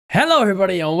Hello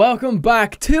everybody and welcome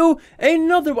back to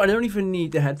another one. I don't even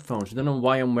need the headphones. I don't know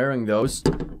why I'm wearing those.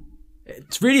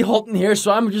 It's really hot in here,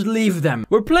 so I'm gonna just leave them.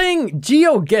 We're playing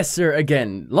Geoguessr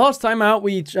again. Last time out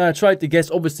we tried to guess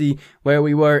obviously where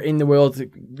we were in the world,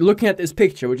 looking at this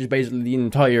picture, which is basically the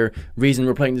entire reason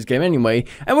we're playing this game anyway.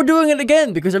 And we're doing it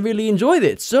again because I really enjoyed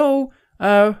it. So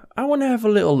I want to have a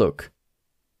little look.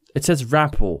 It says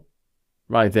Rappel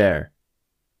right there.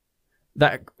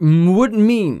 That would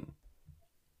mean,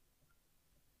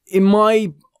 in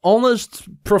my honest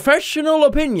professional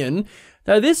opinion,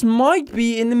 that this might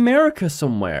be in America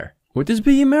somewhere. Would this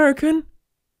be American?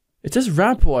 It says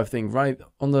Rappel, I think, right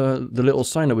on the little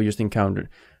sign that we just encountered.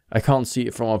 I can't see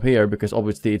it from up here because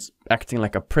obviously it's acting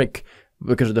like a prick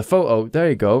because of the photo. There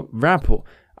you go, Rappel.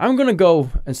 I'm gonna go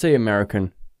and say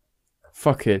American.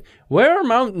 Fuck it. Where are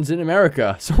mountains in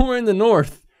America? Somewhere in the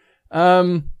north.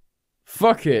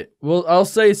 Fuck it. Well, I'll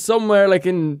say somewhere like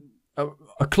in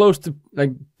close to like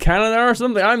Canada or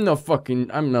something. I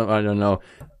don't know.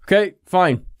 Okay,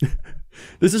 fine.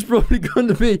 This is probably going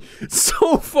to be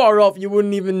so far off you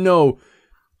wouldn't even know.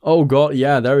 Oh god,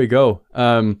 yeah, there we go.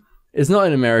 It's not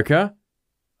in America.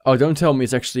 Oh, don't tell me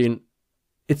it's actually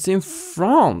it's in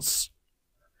France.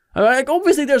 Like,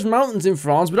 obviously there's mountains in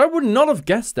France, but I would not have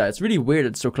guessed that. It's really weird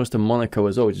it's so close to Monaco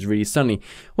as well, which is really sunny.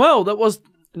 Well, that was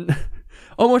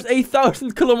almost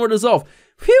 8,000 kilometers off.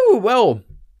 Phew, well,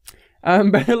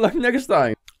 better luck next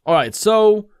time. Alright,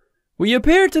 so we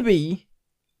appear to be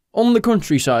on the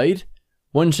countryside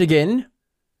once again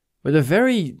with a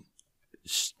very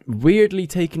weirdly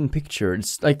taken picture.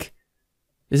 It's like,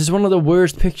 this is one of the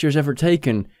worst pictures ever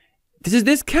taken.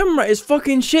 This camera is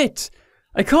fucking shit.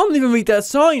 I can't even read that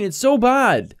sign. It's so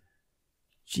bad.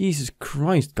 Jesus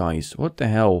Christ, guys. What the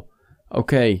hell?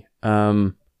 Okay.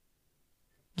 Yeah,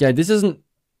 this isn't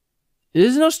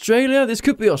Australia. This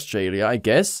could be Australia, I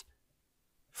guess.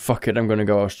 Fuck it, I'm gonna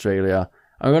go Australia.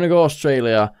 I'm gonna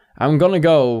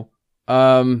go.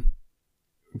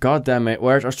 God damn it,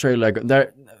 where's Australia?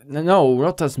 There, no,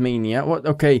 not Tasmania. What?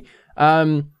 Okay.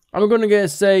 I'm gonna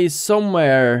say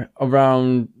somewhere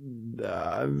around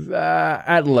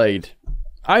Adelaide.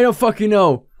 I don't fucking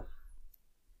know.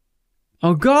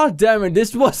 Oh god damn it,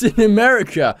 this was in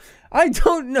America. I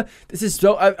don't know. This is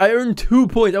so. I earned 2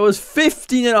 points. I was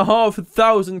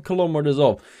 15,500 kilometers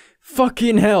off.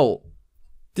 Fucking hell.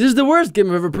 This is the worst game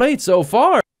I've ever played so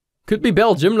far. Could be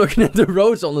Belgium, looking at the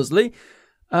roads, honestly.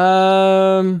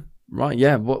 Right,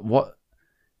 yeah, what?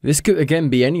 This could, again,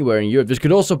 be anywhere in Europe. This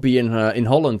could also be in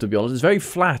Holland, to be honest. It's very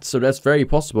flat, so that's very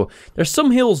possible. There's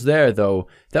some hills there, though.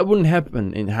 That wouldn't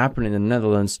happen in the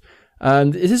Netherlands.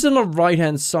 Is this on the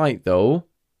right-hand side, though?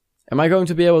 Am I going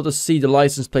to be able to see the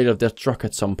license plate of that truck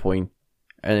at some point?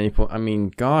 At any point? I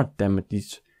mean, god damn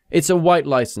it. It's a white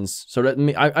license, so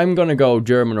I'm gonna go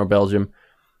German or Belgium.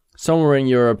 Somewhere in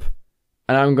Europe,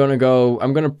 and I'm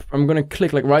gonna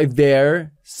click like right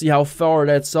there, see how far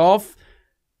that's off.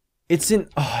 It's in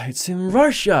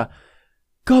Russia.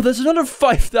 God, that's another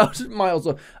 5,000 miles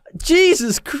off.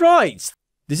 Jesus Christ,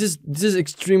 this is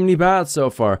extremely bad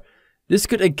so far. This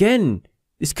could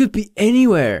be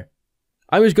anywhere.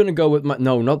 I was gonna go with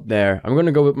no, not there. I'm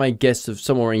gonna go with my guess of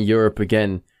somewhere in Europe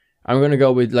again. I'm gonna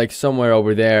go with like somewhere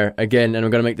over there again, and I'm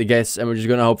gonna make the guess, and we're just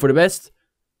gonna hope for the best.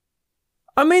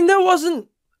 I mean, that wasn't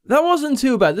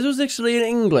too bad. This was actually in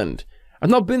England. I've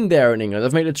not been there in England.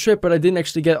 I've made a trip, but I didn't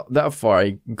actually get that far.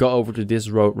 I got over to this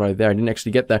road right there. I didn't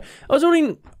actually get there. I was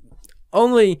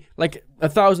only like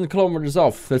 1,000 kilometers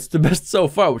off. That's the best so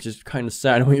far, which is kind of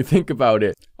sad when you think about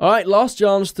it. Alright, last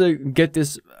chance to get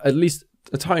this at least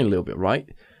a tiny little bit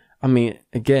right. I mean,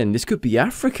 again, this could be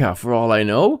Africa for all I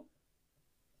know.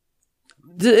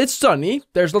 It's sunny.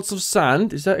 There's lots of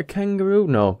sand. Is that a kangaroo?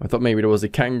 No, I thought maybe there was a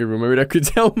kangaroo. Maybe that could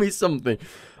tell me something.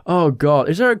 Oh god,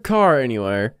 is there a car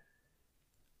anywhere?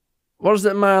 What does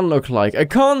that man look like? I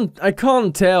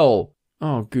can't tell.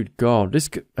 Oh good god, this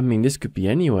could be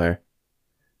anywhere.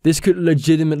 This could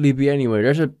legitimately be anywhere.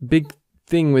 There's a big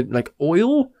thing with like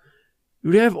oil.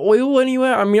 Do they have oil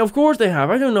anywhere? I mean, of course they have.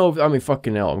 I don't know if, I mean,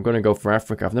 fucking hell. I'm gonna go for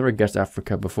Africa. I've never guessed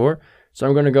Africa before. So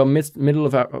I'm gonna go middle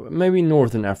of maybe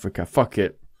northern Africa. Fuck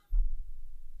it.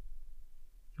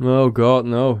 Oh god,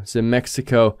 no. It's in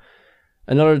Mexico.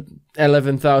 Another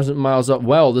 11,000 miles up.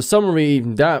 Well, the summary,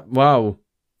 that, wow.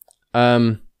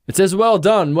 It says well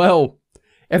done. Well,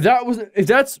 if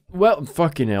that's, well,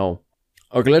 fucking hell.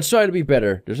 Okay, let's try to be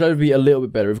better. Let's try to be a little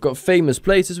bit better. We've got famous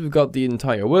places. We've got the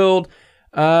entire world.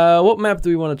 What map do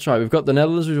we want to try? We've got the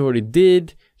Netherlands, which we already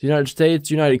did. The United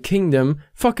States, United Kingdom.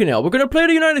 Fucking hell, we're gonna play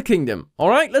the United Kingdom.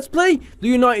 Alright, let's play the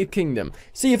United Kingdom.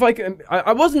 See if I can...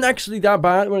 I wasn't actually that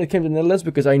bad when it came to the Netherlands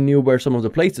because I knew where some of the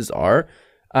places are.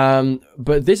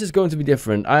 But this is going to be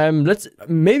different.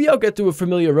 Maybe I'll get to a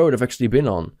familiar road I've actually been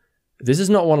on. This is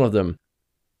not one of them.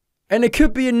 And it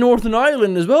could be in Northern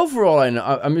Ireland as well, for all I know.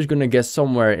 I'm just gonna guess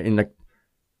somewhere in like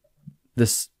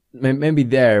this, maybe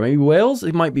there, maybe Wales.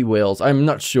 It might be Wales. I'm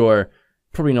not sure.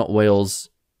 Probably not Wales.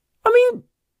 I mean,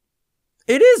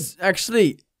 it is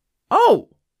actually. Oh,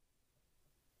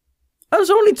 I was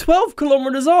only 12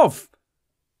 kilometers off.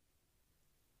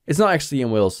 It's not actually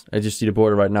in Wales. I just see the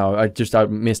border right now. I just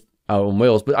missed out on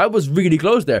Wales, but I was really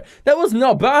close there. That was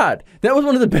not bad. That was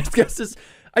one of the best guesses.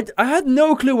 I had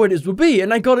no clue where this would be,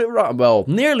 and I got it right. Well,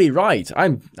 nearly right.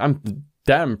 I'm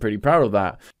damn pretty proud of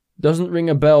that. Doesn't ring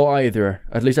a bell either.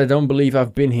 At least I don't believe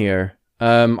I've been here.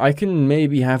 I can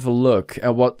maybe have a look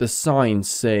at what the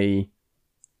signs say.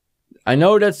 I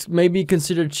know that's maybe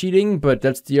considered cheating, but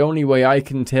that's the only way I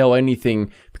can tell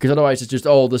anything, because otherwise it's just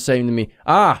all the same to me.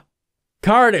 Ah!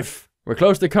 Cardiff! We're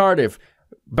close to Cardiff.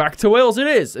 Back to Wales it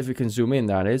is! If you can zoom in,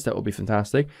 that is. That would be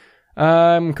fantastic.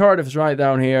 Cardiff's right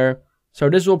down here. So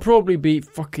this will probably be,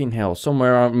 fucking hell,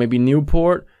 somewhere around maybe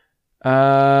Newport.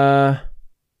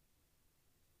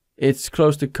 It's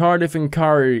close to Cardiff and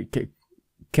Cardiff.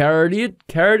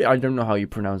 I don't know how you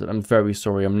pronounce it. I'm very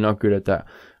sorry. I'm not good at that.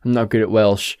 I'm not good at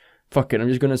Welsh. Fuck it. I'm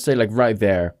just going to say like right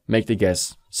there. Make the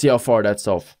guess. See how far that's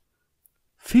off.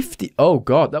 50. Oh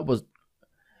god, that was...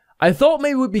 I thought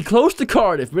maybe it would be close to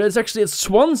Cardiff, but it's actually at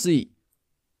Swansea.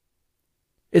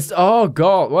 It's, oh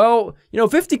god, well, you know,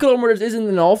 50 kilometers isn't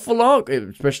an awful lot,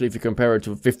 especially if you compare it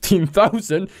to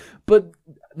 15,000, but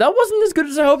that wasn't as good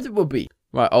as I hoped it would be.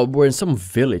 Right, oh, we're in some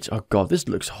village. Oh god, this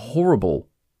looks horrible.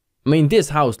 I mean, this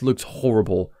house looks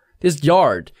horrible. This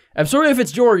yard. I'm sorry if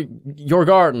it's your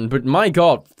garden, but my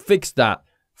god, fix that.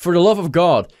 For the love of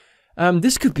God.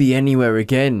 This could be anywhere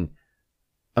again.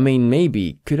 I mean,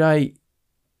 maybe. Could I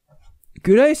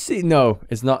see? No,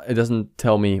 it's not. It doesn't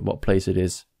tell me what place it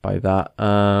is by that.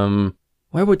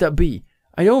 Where would that be?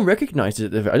 I don't recognize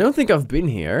it. I don't think I've been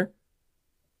here.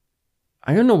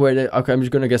 I don't know where that... Okay, I'm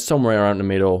just gonna guess somewhere around the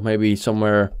middle. Maybe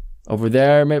somewhere over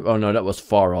there. Maybe... Oh no, that was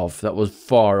far off. That was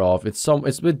far off. It's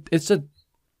a...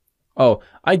 Oh,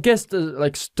 I guess the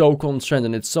like Stoke-on-Trent,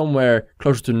 and it's somewhere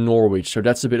closer to Norwich, so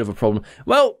that's a bit of a problem.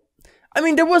 Well, I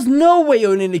mean, there was no way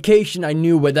of an indication I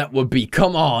knew where that would be.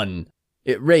 Come on.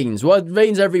 It rains. Well, it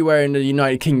rains everywhere in the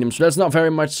United Kingdom, so that's not very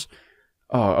much...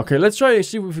 Oh, okay, let's try to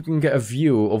see if we can get a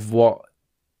view of what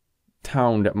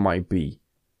town that might be.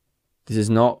 This is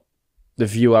not the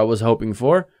view I was hoping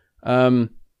for.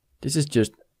 This is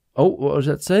just... Oh, what does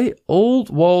that say? Old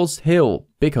Walls Hill,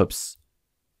 Bighops.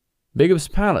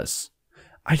 Bighops Palace.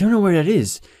 I don't know where that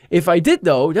is. If I did,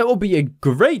 though, that would be a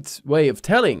great way of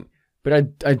telling. But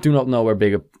I do not know where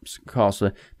Bighops Castle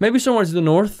is. Maybe somewhere to the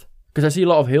north, because I see a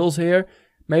lot of hills here.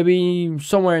 Maybe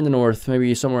somewhere in the north,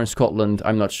 maybe somewhere in Scotland.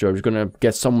 I'm not sure. I'm just gonna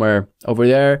get somewhere over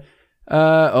there.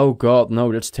 Oh god,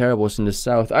 no, that's terrible. It's in the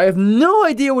south. I have no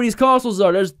idea where these castles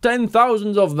are. There's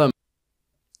 10,000 of them.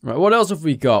 Right, what else have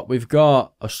we got? We've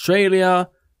got Australia,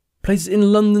 places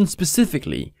in London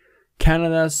specifically.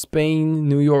 Canada, Spain,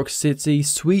 New York City,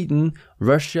 Sweden,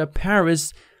 Russia,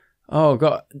 Paris. Oh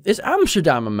god, is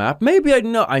Amsterdam a map? Maybe I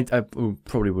know. I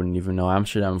probably wouldn't even know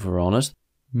Amsterdam, if we're honest.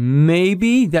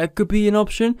 Maybe that could be an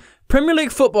option. Premier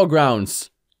League football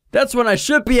grounds. That's what I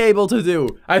should be able to do,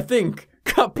 I think.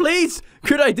 God, please,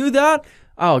 could I do that?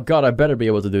 Oh god, I better be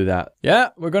able to do that. Yeah,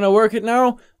 we're gonna work it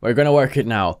now. We're gonna work it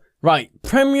now. Right,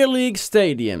 Premier League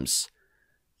stadiums.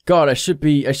 God, I should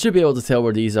be able to tell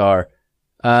where these are.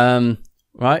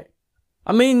 Right.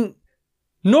 I mean,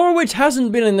 Norwich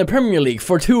hasn't been in the Premier League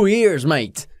for 2 years,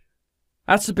 mate.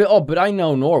 That's a bit odd, but I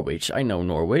know Norwich.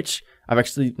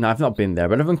 I've not been there,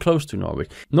 but I've been close to Norwich.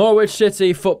 Norwich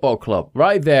City Football Club.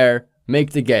 Right there.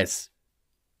 Make the guess.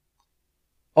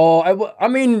 Oh, I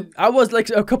mean, I was like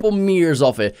a couple meters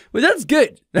off it. But that's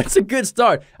good. That's a good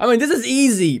start. I mean, this is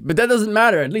easy, but that doesn't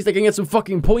matter. At least I can get some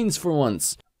fucking points for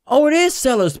once. Oh, it is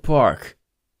Sellers Park.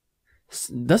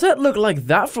 Does that look like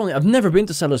that from... I've never been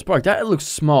to Sellers Park. That looks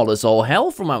small as all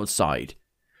hell from outside.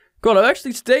 God, I've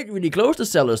actually stayed really close to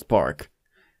Sellers Park.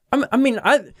 I mean,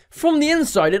 from the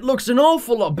inside, it looks an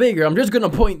awful lot bigger. I'm just going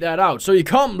to point that out, so you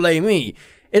can't blame me.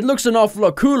 It looks an awful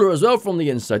lot cooler as well from the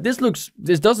inside. This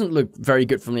doesn't look very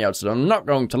good from the outside. I'm not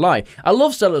going to lie. I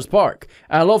love Sellers Park.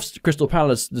 I love Crystal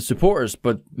Palace, the supporters,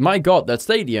 but my god, that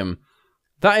stadium,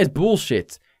 that is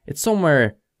bullshit. It's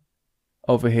somewhere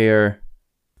over here.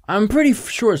 I'm pretty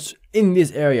sure it's in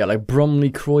this area, like Bromley,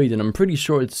 Croydon. I'm pretty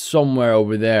sure it's somewhere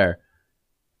over there.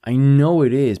 I know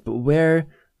it is, but where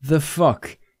the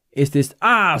fuck is this?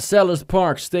 Ah, Sellers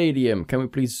Park Stadium. Can we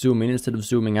please zoom in instead of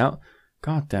zooming out?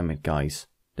 God damn it, guys.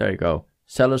 There you go.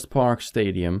 Sellers Park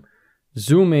Stadium.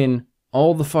 Zoom in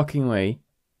all the fucking way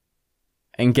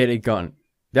and get it gone.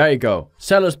 There you go.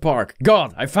 Sellers Park.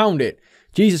 God, I found it.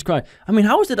 Jesus Christ. I mean,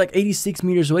 how is it like 86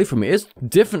 meters away from me? It's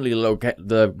definitely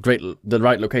the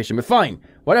right location, but fine.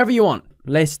 Whatever you want.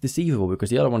 Less deceivable, because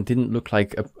the other one didn't look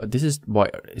like this is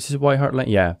White Hart Lane?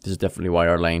 Yeah, this is definitely White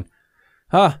Hart Lane.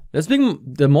 Huh. That's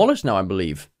being demolished now, I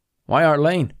believe. White Hart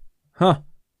Lane. Huh.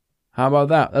 How about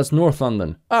that? That's North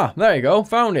London. Ah, there you go.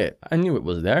 Found it. I knew it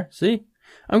was there. See?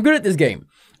 I'm good at this game.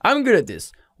 I'm good at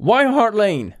this. White Hart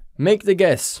Lane. Make the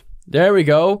guess. There we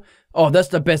go. Oh, that's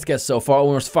the best guess so far.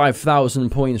 Almost 5,000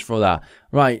 points for that.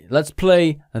 Right, let's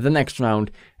play the next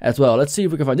round as well. Let's see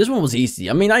if we can find... This one was easy.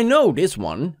 I mean, I know this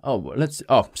one. Oh, let's...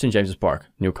 Oh, St. James's Park,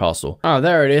 Newcastle. Ah,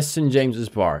 there it is, St. James's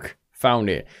Park. Found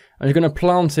it. I'm just going to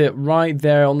plant it right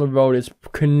there on the road it's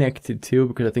connected to,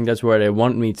 because I think that's where they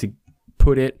want me to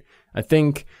put it. I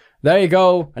think... There you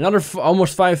go. Another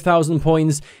almost 5,000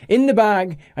 points in the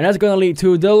bag. And that's going to lead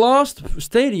to the last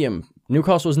stadium.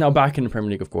 Newcastle is now back in the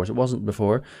Premier League, of course. It wasn't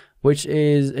before. Which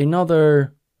is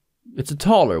another... It's a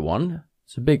taller one.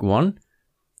 It's a big one.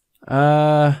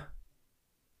 Where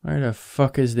the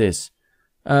fuck is this?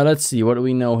 Let's see. What do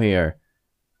we know here?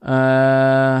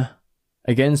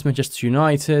 Against Manchester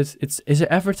United. Is it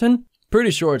Everton? Pretty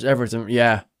sure it's Everton.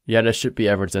 Yeah. Yeah, that should be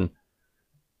Everton.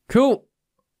 Cool.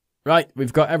 Right,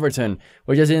 we've got Everton,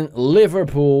 which is in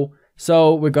Liverpool.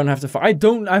 So we're gonna have to find...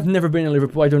 I've never been in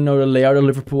Liverpool. I don't know the layout of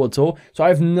Liverpool at all. So I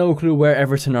have no clue where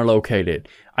Everton are located.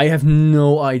 I have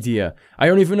no idea. I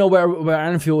don't even know where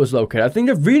Anfield is located. I think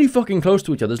they're really fucking close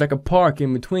to each other. There's like a park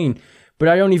in between. But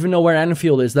I don't even know where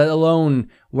Anfield is, let alone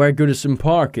where Goodison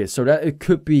Park is. So that it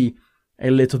could be a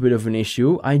little bit of an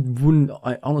issue. I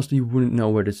honestly wouldn't know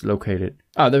where it's located.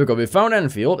 Ah, there we go. We found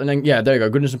Anfield, and then, yeah, there you go.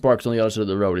 Goodison Park's on the other side of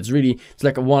the road. It's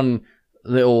like a one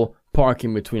little park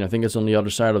in between. I think it's on the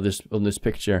other side of this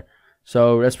picture.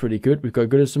 So that's pretty good. We've got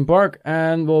Goodison Park,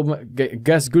 and we'll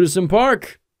guess Goodison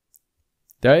Park.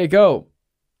 There you go.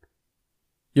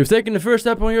 You've taken the first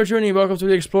step on your journey. Welcome to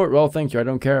the Explorer. Well, thank you. I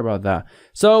don't care about that.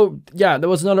 So, yeah, there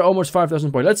was another almost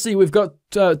 5,000 points. Let's see. We've got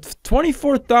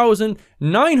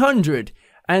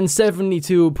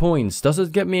 24,972 points. Does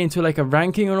it get me into like a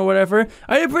ranking or whatever?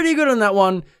 I did pretty good on that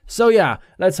one. So, yeah,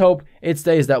 let's hope it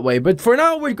stays that way. But for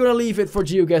now, we're going to leave it for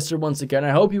Geoguessr once again.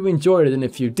 I hope you enjoyed it. And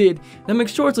if you did, then make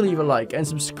sure to leave a like and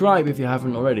subscribe if you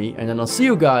haven't already. And then I'll see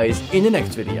you guys in the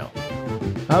next video.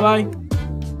 Bye-bye.